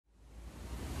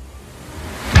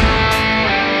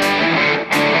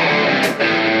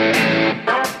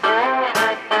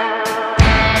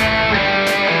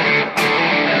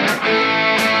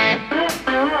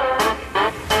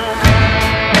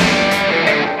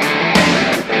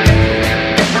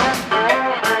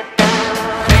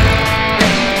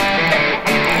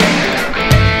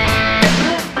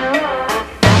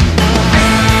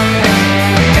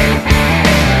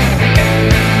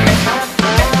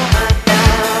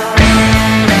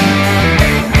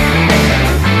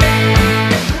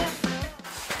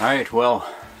Alright, well,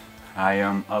 I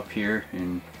am up here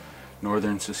in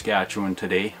Northern Saskatchewan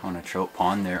today on a trout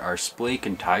pond. There are splake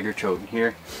and tiger trout in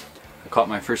here. I caught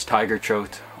my first tiger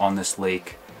trout on this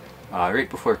lake right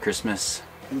before Christmas.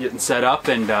 I'm getting set up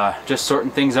and just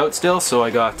sorting things out still, so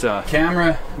I got a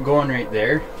camera going right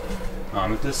there.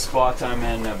 At this spot I'm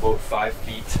in about 5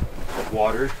 feet of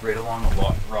water right along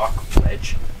a rock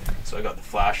ledge. So I got the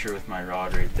flasher with my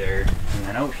rod right there. And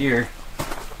then out here,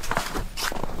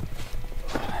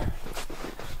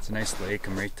 it's a nice lake.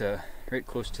 I'm right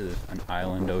close to an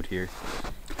island out here.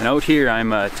 And out here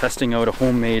I'm testing out a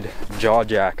homemade jaw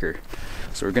jacker.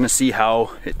 So we're gonna see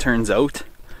how it turns out.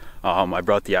 I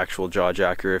brought the actual jaw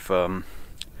jacker if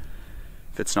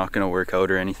it's not gonna work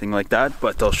out or anything like that,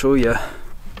 but I'll show you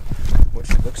what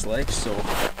it looks like. So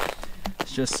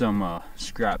it's just some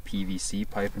scrap PVC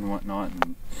pipe and whatnot,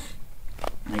 and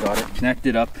I got it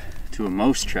connected up to a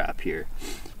mouse trap here.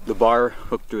 The bar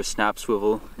hooked to a snap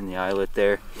swivel in the eyelet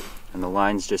there, and the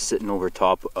line's just sitting over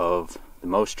top of the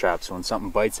mouse trap, so when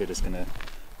something bites it, it's gonna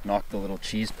knock the little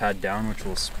cheese pad down, which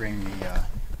will spring the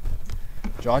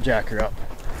jaw jacker up.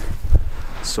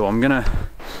 So I'm gonna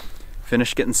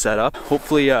finish getting set up,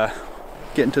 hopefully get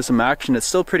into some action. It's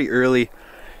still pretty early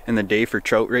in the day for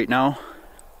trout right now.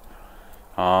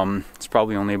 It's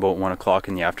probably only about 1 o'clock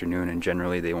in the afternoon, and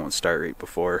generally they won't start right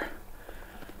before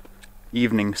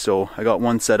evening. So I got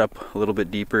one set up a little bit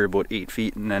deeper, about 8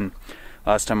 feet, and then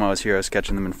last time I was here I was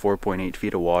catching them in 4.8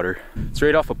 feet of water. It's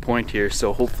right off a point here,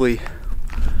 so hopefully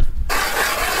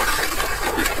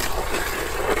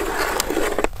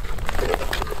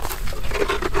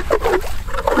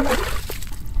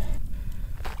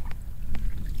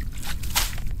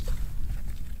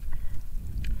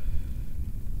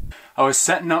I was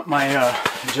setting up my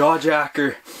jaw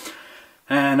jacker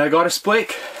and I got a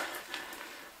splake.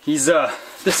 This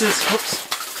is, whoops,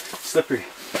 slippery.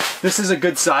 This is a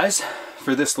good size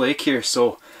for this lake here,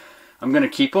 so I'm gonna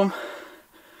keep them.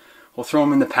 We'll throw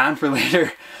them in the pan for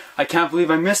later. I can't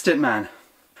believe I missed it, man.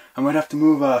 I might have to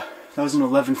move, that was in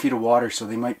 11 feet of water, so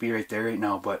they might be right there right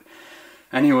now, but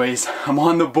anyways, I'm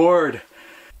on the board.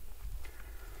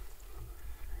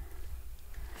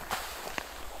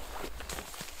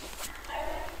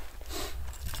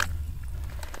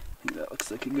 That looks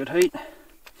like a good height.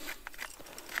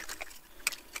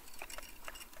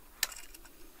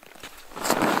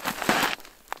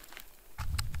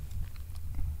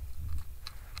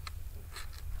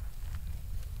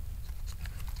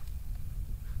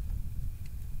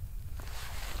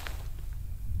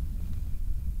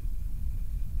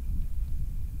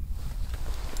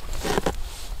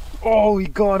 Oh, he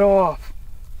got off.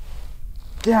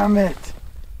 Damn it.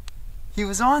 He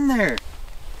was on there.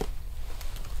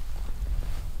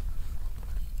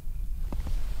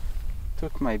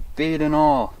 Took my bait and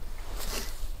all.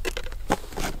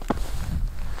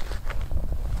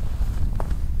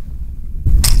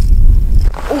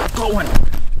 Oh, got one.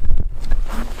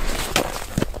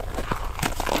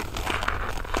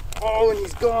 Oh, and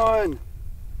he's gone.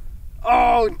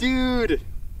 Oh, dude.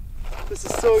 This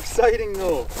is so exciting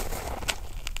though.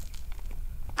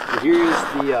 So here is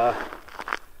the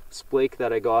splake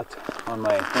that I got on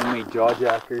my homemade jaw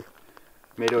jacker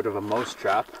made out of a mouse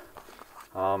trap.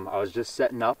 I was just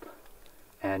setting up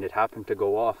and it happened to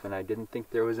go off, and I didn't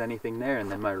think there was anything there, and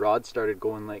then my rod started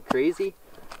going like crazy,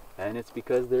 and it's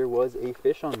because there was a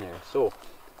fish on there. So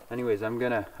anyways, I'm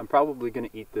probably gonna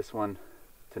eat this one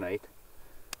tonight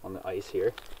on the ice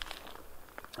here,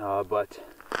 but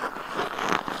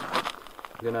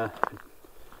I'm gonna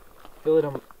fillet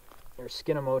them or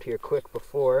skin them out here quick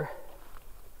before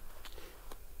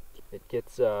it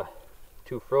gets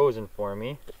too frozen for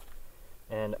me.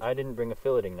 And I didn't bring a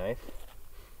filleting knife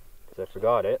because I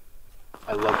forgot it.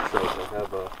 I love trout. I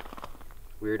have a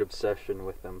weird obsession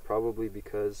with them, probably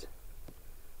because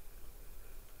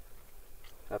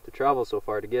I have to travel so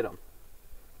far to get them.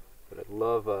 But I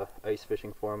love ice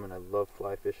fishing for them, and I love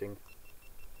fly fishing.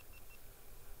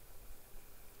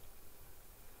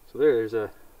 So there's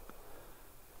a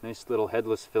nice little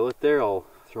headless fillet there. I'll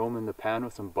throw them in the pan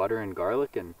with some butter and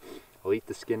garlic, and I'll eat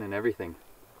the skin and everything.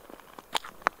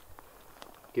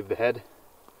 Give the head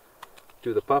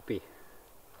to the puppy.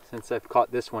 Since I've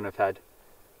caught this one, I've had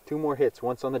 2 more hits,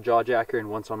 once on the jaw jacker and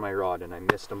once on my rod, and I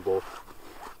missed them both.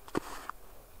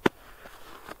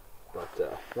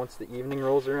 But once the evening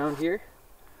rolls around here,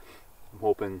 I'm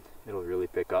hoping it'll really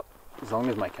pick up. As long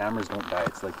as my cameras don't die.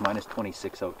 It's like minus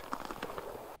 26 out.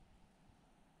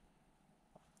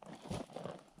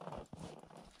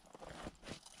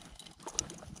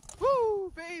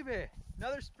 Woo, baby!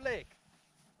 Another splake.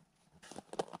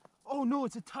 Oh no,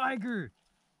 it's a tiger!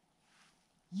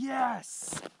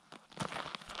 Yes!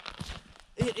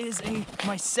 It is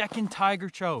my second tiger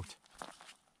trout.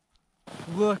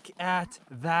 Look at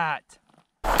that.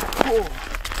 Oh,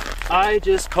 I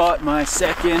just caught my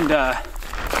second,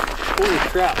 holy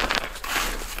crap.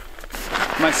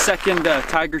 My second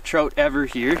tiger trout ever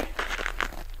here.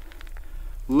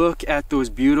 Look at those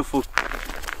beautiful.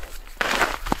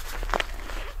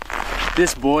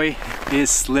 This boy is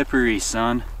slippery,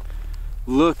 son.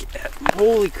 Look at,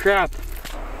 holy crap.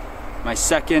 My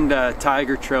second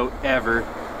tiger trout ever.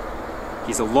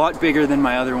 He's a lot bigger than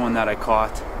my other one that I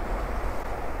caught.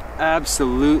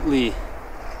 Absolutely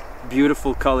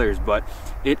beautiful colors, but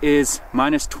it is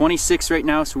minus 26 right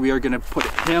now, so we are gonna put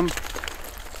him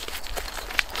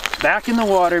back in the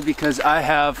water because I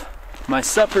have my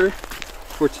supper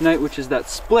for tonight, which is that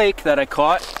splake that I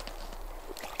caught.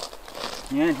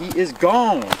 And he is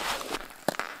gone.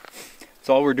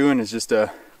 So all we're doing is just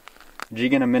a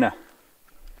jig and a minnow.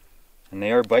 And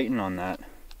they are biting on that.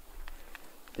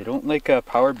 They don't like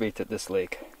power bait at this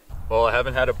lake. Well, I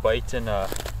haven't had a bite in a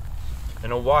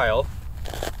while,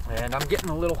 and I'm getting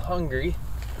a little hungry.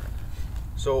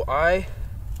 So I'm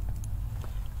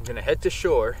gonna head to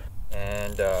shore,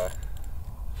 and I'm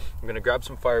gonna grab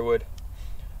some firewood.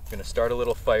 I'm gonna start a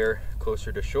little fire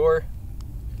closer to shore,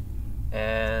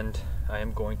 and I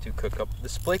am going to cook up the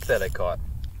splake that I caught.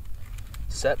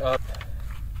 Set up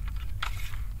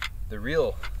the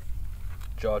real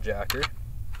jawjacker,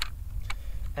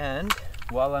 and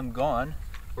while I'm gone,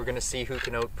 we're gonna see who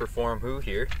can outperform who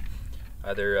here.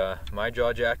 Either my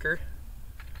jawjacker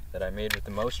that I made with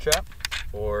the mouse trap,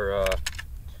 or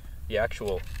the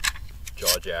actual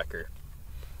jawjacker.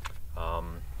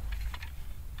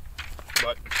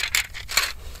 But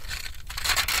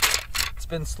it's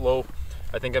been slow.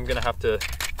 I think I'm gonna have to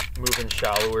move in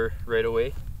shallower right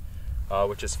away,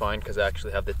 which is fine because I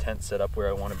actually have the tent set up where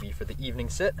I want to be for the evening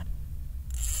sit.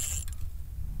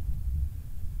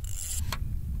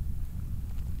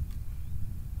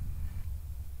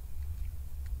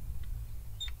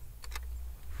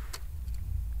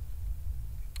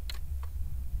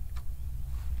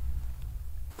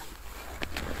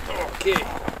 Okay.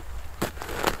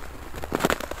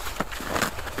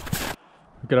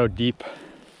 Look at how deep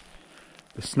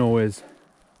the snow is.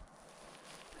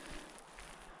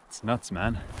 It's nuts,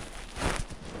 man.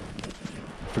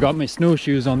 Forgot my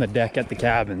snowshoes on the deck at the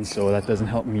cabin, so that doesn't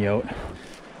help me out.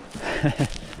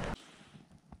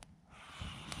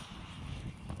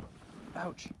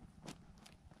 Ouch.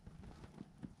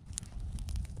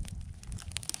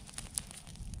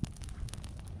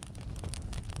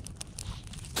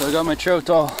 So I got my trout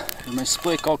all, or my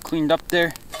splake all cleaned up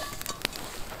there.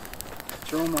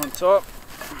 Throw them on top.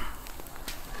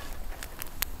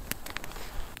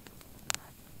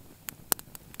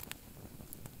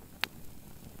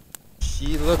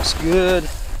 She looks good.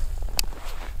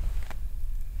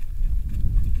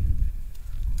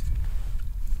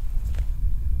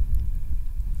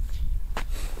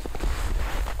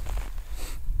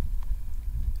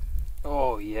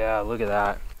 Oh yeah, look at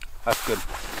that. That's good.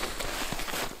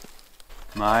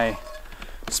 My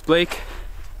splake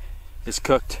is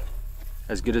cooked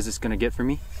as good as it's gonna get for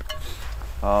me.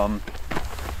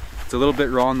 It's a little bit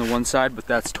raw on the one side, but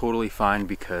that's totally fine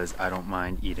because I don't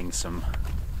mind eating some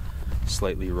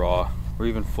slightly raw or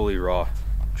even fully raw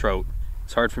trout.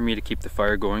 It's hard for me to keep the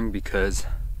fire going because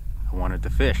I wanted to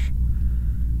fish.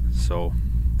 So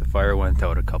the fire went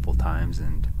out a couple times,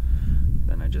 and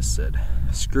then I just said,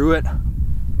 screw it.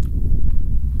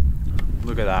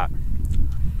 Look at that.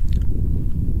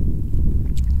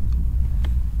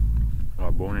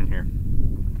 Oh, bone in here.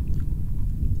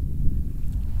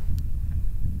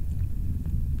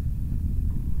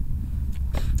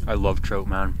 I love trout,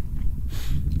 man.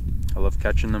 I love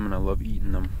catching them and I love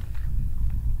eating them.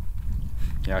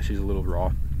 Yeah, she's a little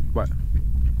raw, but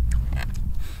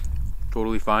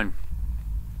totally fine.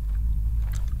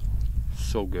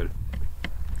 So good.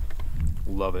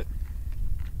 Love it.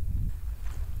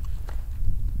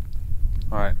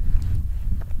 Alright.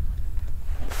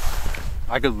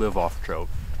 I could live off trout.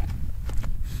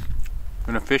 I'm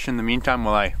gonna fish in the meantime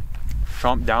while I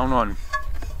chomp down on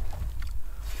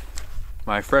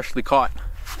my freshly caught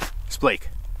splake.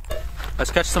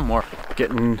 Let's catch some more.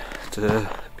 Getting to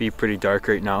be pretty dark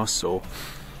right now, so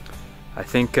I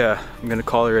think I'm gonna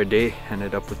call her a day.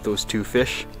 Ended up with those two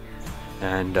fish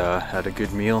and had a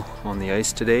good meal on the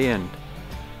ice today, and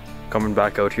coming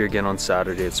back out here again on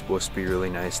Saturday. It's supposed to be really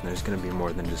nice, and there's gonna be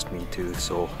more than just me too,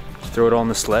 so throw it on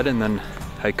the sled and then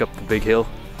hike up the big hill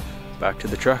back to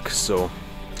the truck. So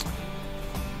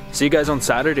see you guys on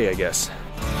Saturday, I guess.